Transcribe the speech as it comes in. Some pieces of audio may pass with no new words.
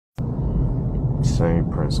Same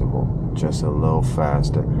principle, just a little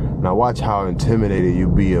faster. Now watch how intimidated you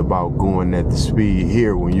be about going at the speed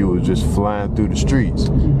here when you was just flying through the streets.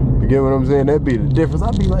 You get what I'm saying? That'd be the difference.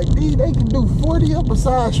 I'd be like, they can do 40 up a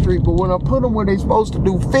side street, but when I put them where they supposed to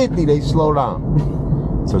do 50, they slow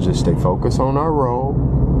down. So just stay focused on our road.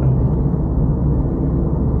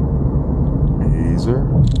 Easier.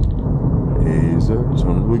 Easier. As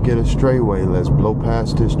soon as we get a straightaway, let's blow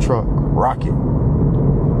past this truck. Rock it.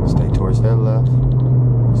 Stay towards that left.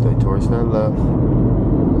 Stay towards that left.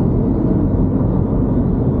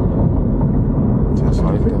 Just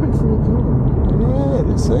like that. Yeah,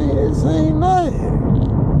 this ain't nothing.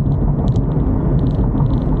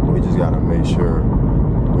 We just gotta make sure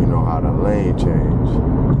we know how to lane change.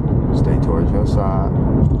 Stay towards your side.